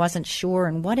on when I wasn't sure.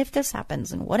 And what if this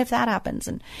happens? And what if that happens?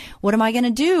 And what am I going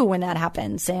to do when that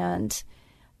happens? And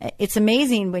it's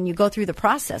amazing when you go through the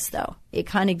process, though. It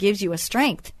kind of gives you a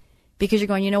strength, because you're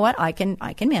going, you know what? I can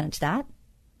manage that.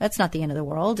 That's not the end of the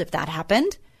world. If that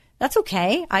happened, that's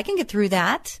okay. I can get through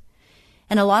that.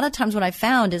 And a lot of times what I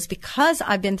found is, because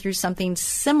I've been through something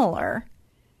similar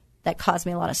that caused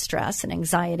me a lot of stress and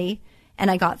anxiety, and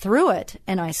I got through it,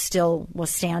 and I still was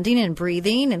standing and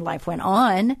breathing, and life went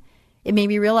on, it made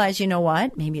me realize, you know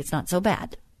what? Maybe it's not so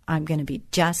bad. I'm going to be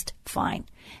just fine.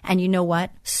 And you know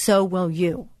what? So will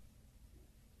you.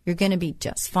 You're going to be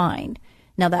just fine.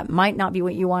 Now, that might not be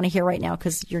what you want to hear right now,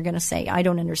 because you're going to say, I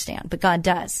don't understand. But God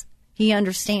does. He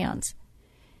understands.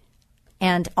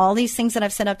 And all these things that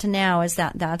I've said up to now is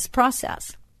that's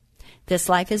process. This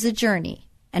life is a journey,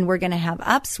 and we're going to have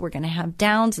ups, we're going to have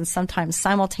downs, and sometimes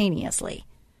simultaneously.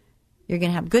 You're going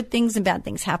to have good things and bad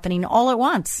things happening all at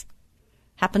once.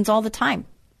 Happens all the time.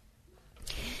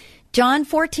 John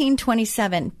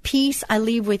 14:27, peace I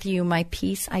leave with you, my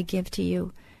peace I give to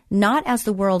you. Not as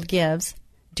the world gives,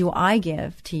 do I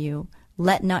give to you.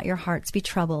 Let not your hearts be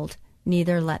troubled,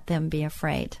 neither let them be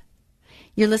afraid.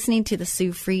 You're listening to the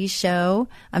SueFries Show.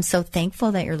 I'm so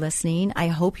thankful that you're listening. I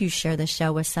hope you share the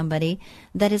show with somebody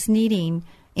that is needing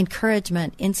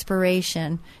encouragement,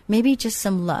 inspiration, maybe just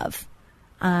some love.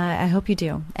 I hope you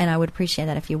do, and I would appreciate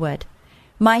that if you would.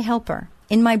 My helper.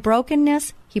 In my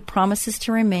brokenness, he promises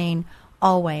to remain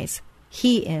always.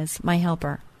 He is my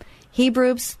helper.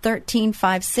 Hebrews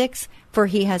 13:5-6, for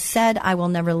he has said, I will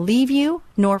never leave you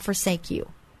nor forsake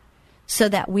you, so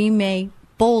that we may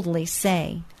boldly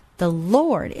say, the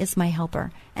Lord is my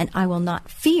helper, and I will not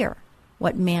fear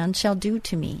what man shall do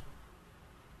to me.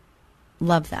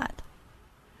 Love that.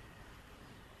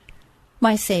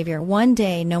 My Savior, one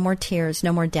day, no more tears,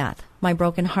 no more death. My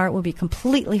broken heart will be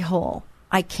completely whole.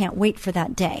 I can't wait for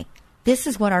that day. This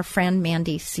is what our friend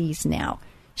Mandy sees now.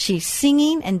 She's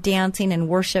singing and dancing in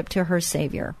worship to her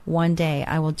Savior. One day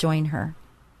I will join her.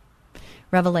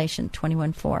 Revelation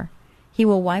 21:4. He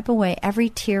will wipe away every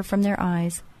tear from their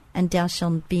eyes, and death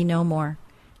shall be no more.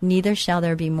 Neither shall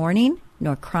there be mourning,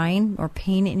 nor crying, nor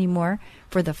pain any more,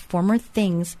 for the former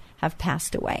things have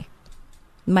passed away.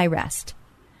 My rest.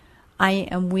 I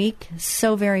am weak,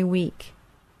 so very weak,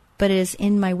 but it is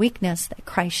in my weakness that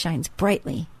Christ shines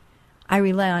brightly. I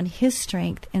rely on His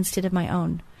strength instead of my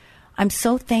own. I'm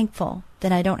so thankful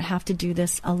that I don't have to do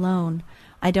this alone.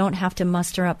 I don't have to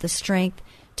muster up the strength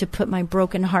to put my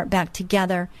broken heart back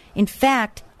together. In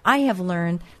fact, I have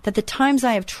learned that the times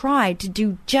I have tried to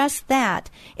do just that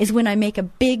is when I make a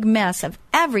big mess of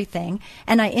everything,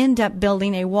 and I end up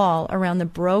building a wall around the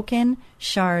broken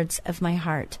shards of my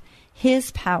heart.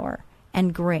 His power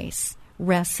and grace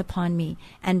rests upon me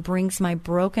and brings my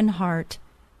broken heart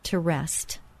to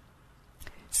rest.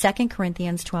 2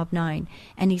 Corinthians 12:9,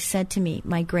 and he said to me,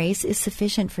 my grace is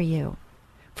sufficient for you,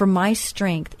 for my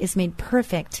strength is made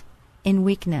perfect in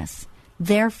weakness.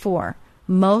 Therefore,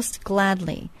 most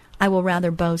gladly, I will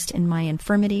rather boast in my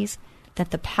infirmities,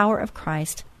 that the power of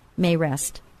Christ may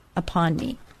rest upon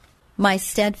me. My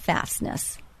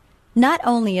steadfastness. Not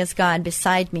only is God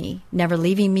beside me, never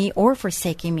leaving me or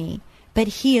forsaking me, but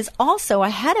He is also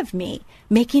ahead of me,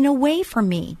 making a way for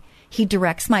me. He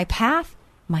directs my path,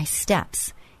 my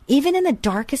steps. Even in the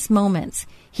darkest moments,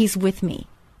 He's with me,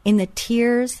 in the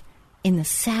tears, in the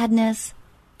sadness,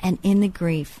 and in the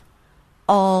grief,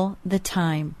 all the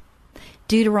time.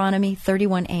 Deuteronomy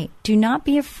 31:8. Do not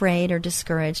be afraid or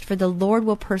discouraged, for the Lord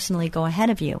will personally go ahead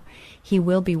of you. He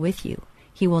will be with you.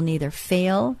 He will neither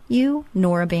fail you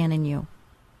nor abandon you.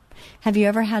 Have you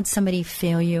ever had somebody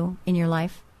fail you in your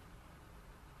life?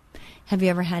 Have you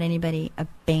ever had anybody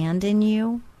abandon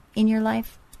you in your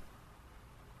life?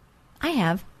 I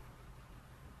have.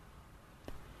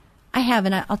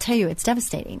 And I'll tell you, it's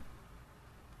devastating.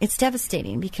 It's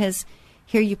devastating because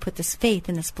here you put this faith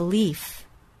and this belief,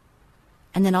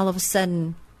 and then all of a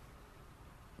sudden,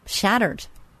 shattered.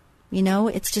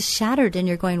 It's just shattered, and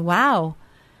you're going, wow,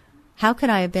 how could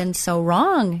I have been so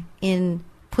wrong in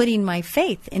putting my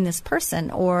faith in this person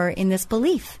or in this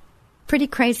belief? Pretty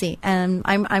crazy. And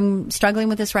I'm struggling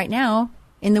with this right now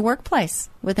in the workplace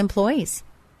with employees,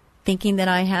 thinking that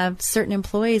I have certain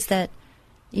employees that,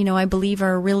 I believe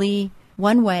are really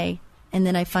one way, and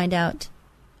then I find out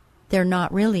they're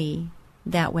not really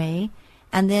that way.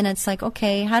 And then it's like,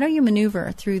 okay, how do you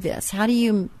maneuver through this? How do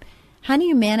you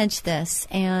manage this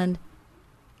and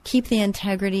keep the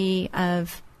integrity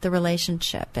of the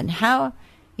relationship? And how,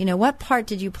 what part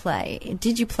did you play?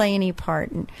 Did you play any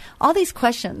part? And all these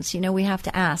questions, we have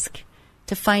to ask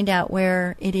to find out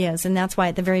where it is. And that's why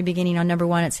at the very beginning on number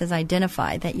 1, it says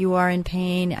identify, that you are in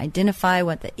pain, identify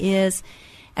what that is.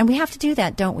 And we have to do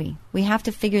that, don't we? We have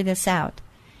to figure this out.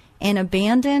 And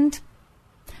abandoned,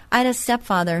 I had a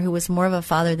stepfather who was more of a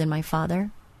father than my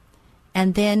father.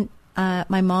 And then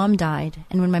my mom died.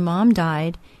 And when my mom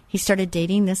died, he started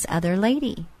dating this other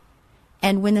lady.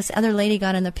 And when this other lady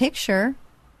got in the picture,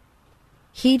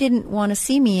 he didn't want to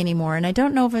see me anymore. And I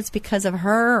don't know if it's because of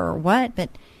her or what, but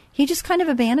he just kind of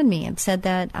abandoned me and said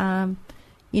that,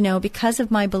 because of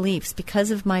my beliefs,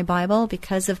 because of my Bible,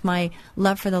 because of my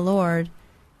love for the Lord,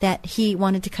 that he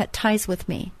wanted to cut ties with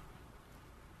me.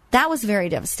 That was very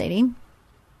devastating.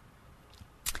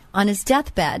 On his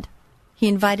deathbed, he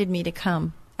invited me to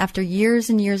come after years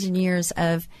and years and years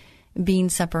of being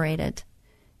separated.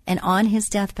 And on his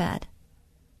deathbed,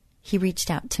 he reached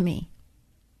out to me.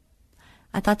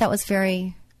 I thought that was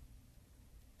very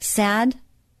sad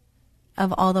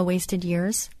of all the wasted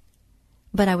years,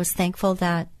 but I was thankful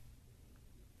that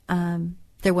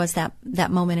there was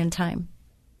that moment in time.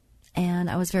 And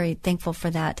I was very thankful for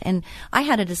that. And I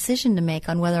had a decision to make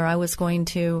on whether I was going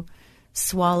to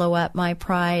swallow up my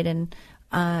pride and,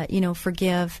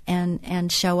 forgive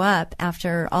and show up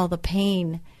after all the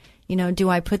pain. Do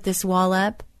I put this wall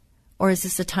up, or is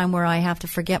this a time where I have to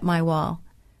forget my wall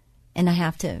and I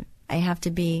have to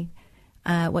be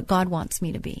what God wants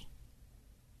me to be?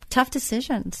 Tough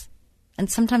decisions. And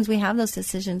sometimes we have those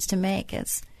decisions to make.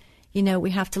 It's, we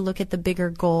have to look at the bigger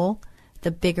goal,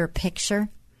 the bigger picture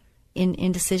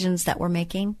in decisions that we're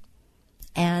making.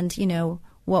 And,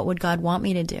 what would God want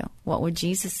me to do? What would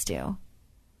Jesus do?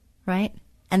 Right?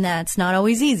 And that's not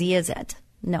always easy, is it?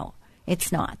 No,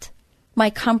 it's not. My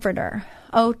comforter.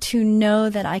 Oh, to know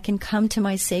that I can come to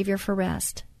my Savior for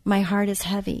rest. My heart is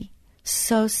heavy,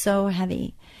 so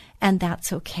heavy, and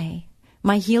that's okay.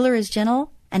 My healer is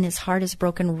gentle, and his heart is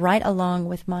broken right along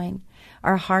with mine.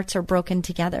 Our hearts are broken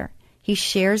together. He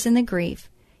shares in the grief.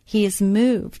 He is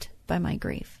moved by my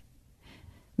grief.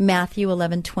 Matthew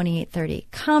 11:28-30.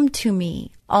 Come to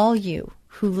me, all you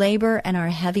who labor and are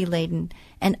heavy laden,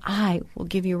 and I will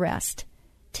give you rest.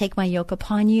 Take my yoke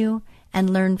upon you and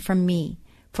learn from me,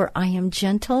 for I am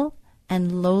gentle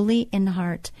and lowly in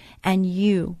heart, and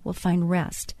you will find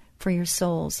rest for your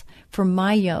souls. For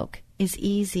my yoke is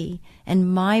easy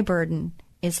and my burden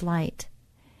is light.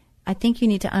 I think you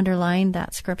need to underline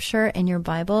that scripture in your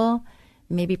Bible,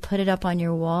 maybe put it up on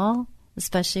your wall,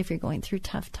 especially if you're going through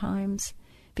tough times,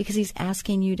 because he's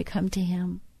asking you to come to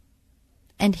him,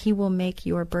 and he will make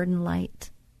your burden light.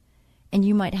 And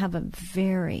you might have a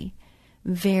very,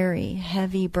 very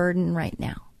heavy burden right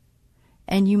now,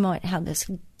 and you might have this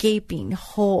gaping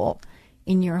hole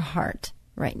in your heart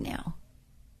right now.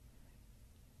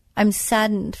 I'm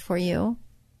saddened for you.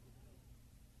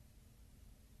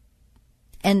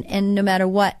 And no matter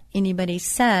what anybody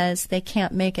says, they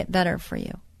can't make it better for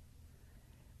you.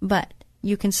 But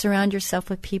you can surround yourself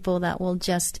with people that will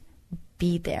just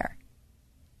be there.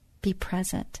 Be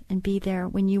present and be there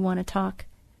when you want to talk,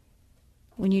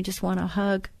 when you just want to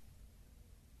hug,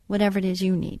 whatever it is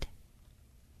you need.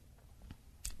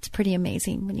 It's pretty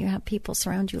amazing when you have people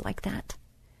surround you like that.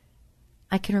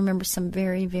 I can remember some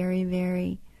very, very,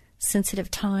 very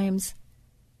sensitive times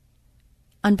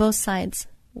on both sides,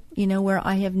 where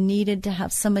I have needed to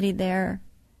have somebody there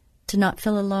to not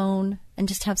feel alone and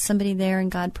just have somebody there, and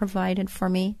God provided for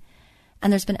me.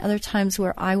 And there's been other times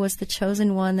where I was the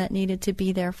chosen one that needed to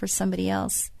be there for somebody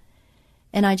else.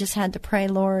 And I just had to pray,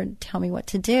 Lord, tell me what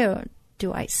to do.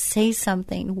 Do I say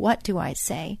something? What do I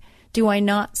say? Do I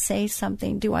not say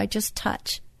something? Do I just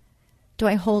touch? Do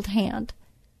I hold hand?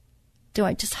 Do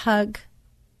I just hug?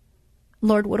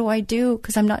 Lord, what do I do?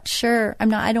 Because I'm not sure.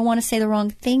 I don't want to say the wrong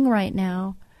thing right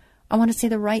now. I want to say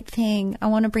the right thing. I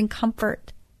want to bring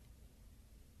comfort.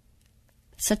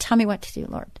 So tell me what to do,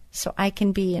 Lord, so I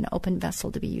can be an open vessel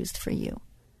to be used for you.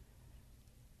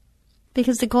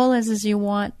 Because the goal is you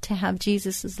want to have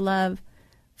Jesus' love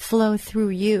flow through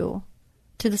you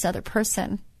to this other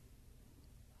person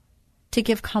to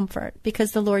give comfort,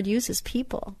 because the Lord uses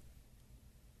people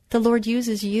The Lord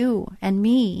uses you and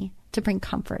me to bring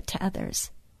comfort to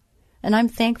others. And I'm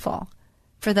thankful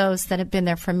for those that have been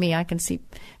there for me. I can see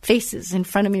faces in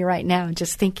front of me right now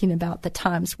just thinking about the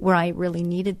times where I really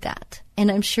needed that. And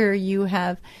I'm sure you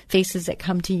have faces that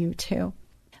come to you too.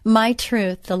 My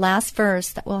truth, the last verse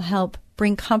that will help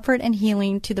bring comfort and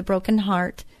healing to the broken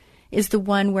heart, is the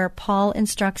one where Paul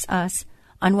instructs us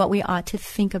on what we ought to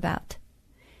think about.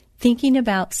 Thinking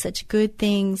about such good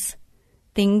things,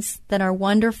 things that are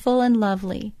wonderful and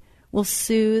lovely, will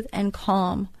soothe and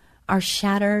calm our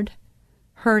shattered,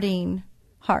 hurting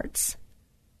hearts.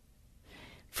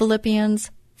 Philippians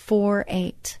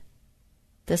 4:8.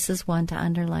 This is one to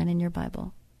underline in your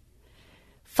Bible.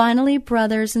 Finally,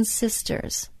 brothers and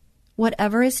sisters,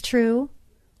 whatever is true,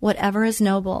 whatever is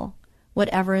noble,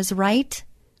 whatever is right,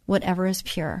 whatever is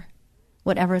pure,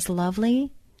 whatever is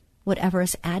lovely, whatever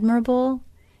is admirable,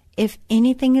 if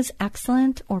anything is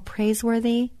excellent or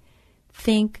praiseworthy,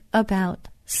 think about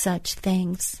such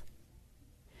things.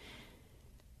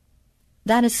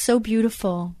 That is so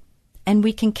beautiful, and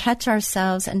we can catch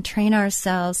ourselves and train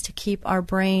ourselves to keep our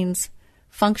brains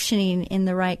functioning in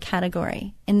the right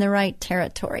category, in the right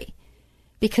territory,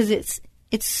 because it's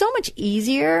so much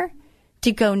easier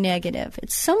to go negative.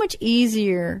 It's so much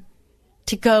easier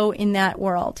to go in that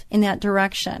world, in that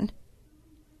direction.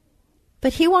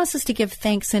 But he wants us to give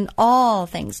thanks in all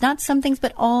things, not some things,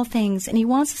 but all things. And he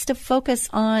wants us to focus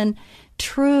on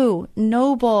true,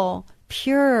 noble,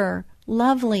 pure,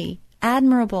 lovely,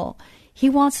 admirable. He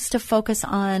wants us to focus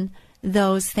on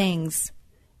those things.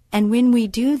 And when we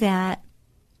do that,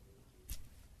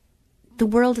 the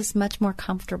world is much more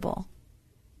comfortable.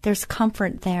 There's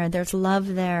comfort there. There's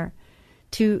love there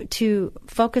to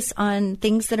focus on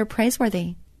things that are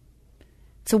praiseworthy.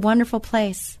 It's a wonderful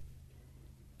place.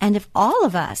 And if all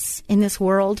of us in this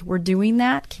world were doing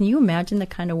that, can you imagine the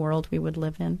kind of world we would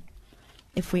live in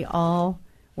if we all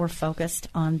were focused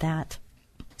on that?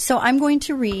 So I'm going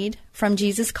to read from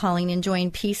Jesus Calling,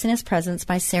 Enjoying Peace in His Presence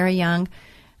by Sarah Young.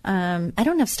 I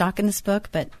don't have stock in this book,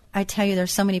 but I tell you,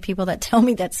 there's so many people that tell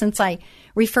me that since I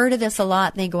refer to this a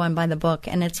lot, they go and buy the book,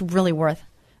 and it's really worth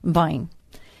buying.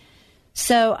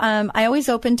 So I always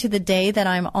open to the day that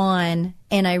I'm on,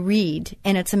 and I read,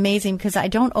 and it's amazing because I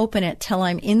don't open it till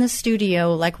I'm in the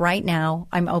studio, like right now.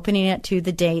 I'm opening it to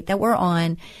the date that we're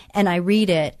on, and I read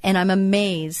it, and I'm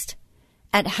amazed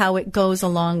at how it goes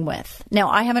along with. Now,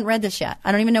 I haven't read this yet.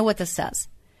 I don't even know what this says,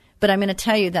 but I'm going to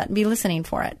tell you that. Be listening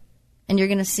for it, and you're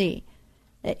going to see.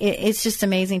 It's just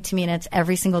amazing to me, and it's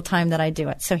every single time that I do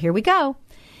it. So here we go.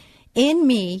 In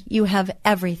me, you have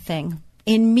everything.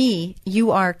 In me,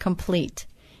 you are complete.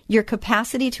 Your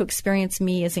capacity to experience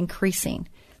me is increasing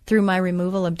through my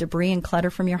removal of debris and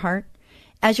clutter from your heart.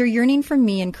 As your yearning for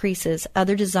me increases,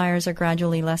 other desires are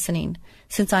gradually lessening.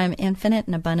 Since I am infinite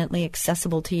and abundantly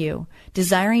accessible to you,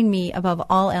 desiring me above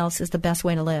all else is the best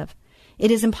way to live. It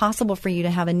is impossible for you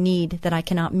to have a need that I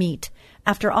cannot meet.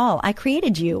 After all, I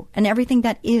created you and everything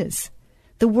that is.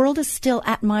 The world is still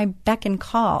at my beck and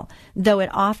call, though it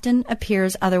often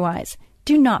appears otherwise.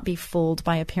 Do not be fooled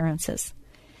by appearances.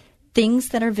 Things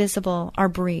that are visible are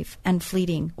brief and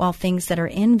fleeting, while things that are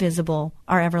invisible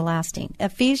are everlasting.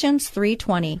 Ephesians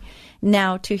 3:20.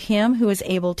 Now to him who is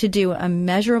able to do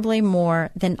immeasurably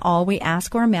more than all we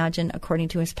ask or imagine according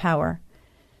to his power,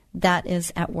 that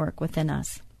is at work within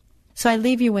us. So I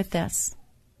leave you with this.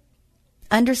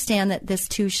 Understand that this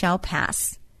too shall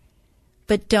pass,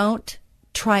 but don't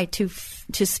try to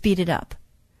speed it up.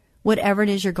 Whatever it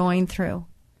is you're going through,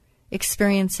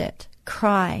 experience it,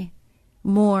 cry,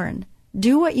 mourn,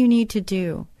 do what you need to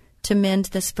do to mend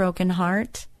this broken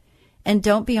heart, and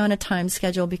don't be on a time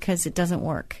schedule because it doesn't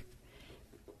work.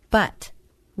 But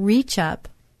reach up,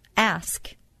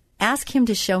 ask him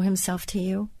to show himself to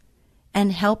you,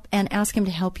 and ask him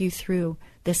to help you through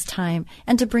this time,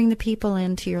 and to bring the people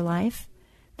into your life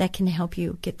that can help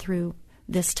you get through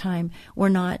this time. We're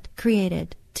not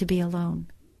created to be alone.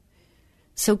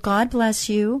 So God bless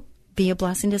you. Be a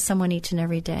blessing to someone each and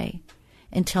every day.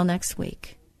 Until next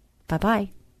week. Bye-bye.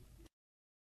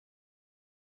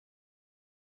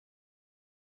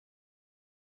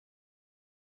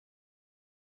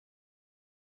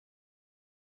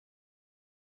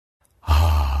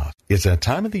 It's that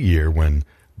time of the year when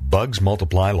bugs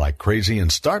multiply like crazy and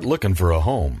start looking for a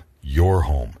home. Your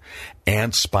home.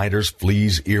 Ants, spiders,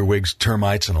 fleas, earwigs,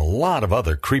 termites, and a lot of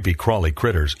other creepy crawly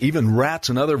critters, even rats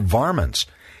and other varmints.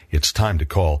 It's time to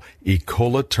call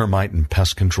Ecola Termite and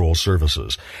Pest Control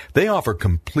Services. They offer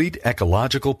complete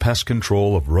ecological pest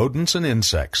control of rodents and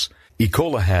insects.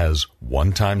 Ecola has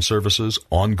one-time services,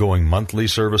 ongoing monthly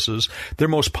services, their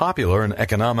most popular and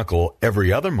economical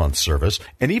every other month service,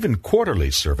 and even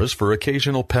quarterly service for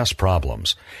occasional pest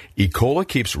problems. Ecola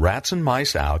keeps rats and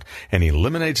mice out and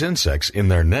eliminates insects in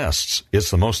their nests. It's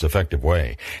the most effective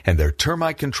way, and their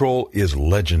termite control is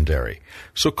legendary.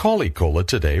 So call Ecola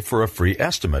today for a free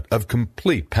estimate of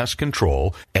complete pest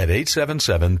control at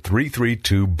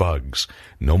 877-332-BUGS.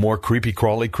 No more creepy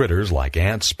crawly critters like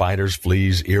ants, spiders,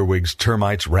 fleas, earwigs,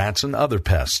 termites, rats, and other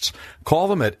pests. Call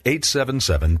them at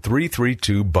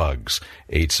 877-332-BUGS.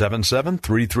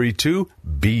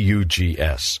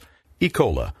 877-332-BUGS.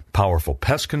 Ecola, powerful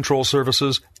pest control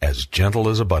services as gentle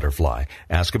as a butterfly.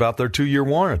 Ask about their 2-year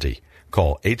warranty.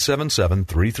 Call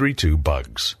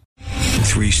 877-332-BUGS.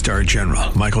 3-star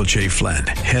General Michael J. Flynn,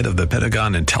 head of the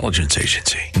Pentagon Intelligence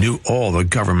Agency, knew all the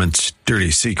government's dirty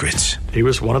secrets. He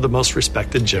was one of the most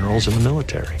respected generals in the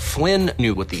military. Flynn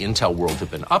knew what the intel world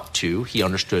had been up to. He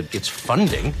understood its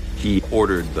funding. He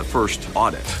ordered the first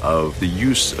audit of the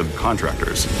use of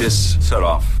contractors. This set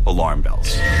off alarm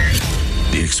bells.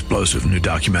 The explosive new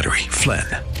documentary, Flynn,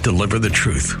 Deliver the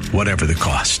Truth, Whatever the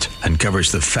Cost,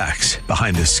 uncovers the facts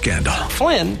behind this scandal.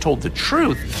 Flynn told the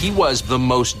truth. He was the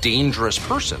most dangerous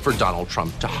person for Donald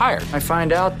Trump to hire. I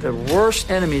find out the worst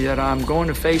enemy that I'm going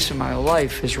to face in my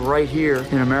life is right here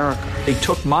in America. They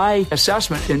took my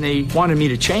assessment and they wanted me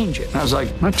to change it. And I was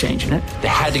like, I'm not changing it. They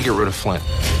had to get rid of Flynn.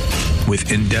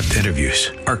 With in-depth interviews,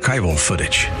 archival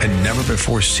footage, and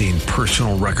never-before-seen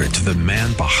personal records of the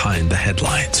man behind the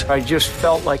headlines. I just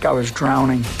felt like I was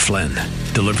drowning. Flynn,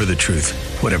 Deliver the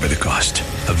Truth, Whatever the Cost.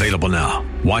 Available now.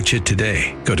 Watch it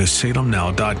today. Go to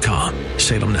salemnow.com.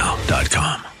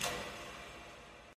 salemnow.com.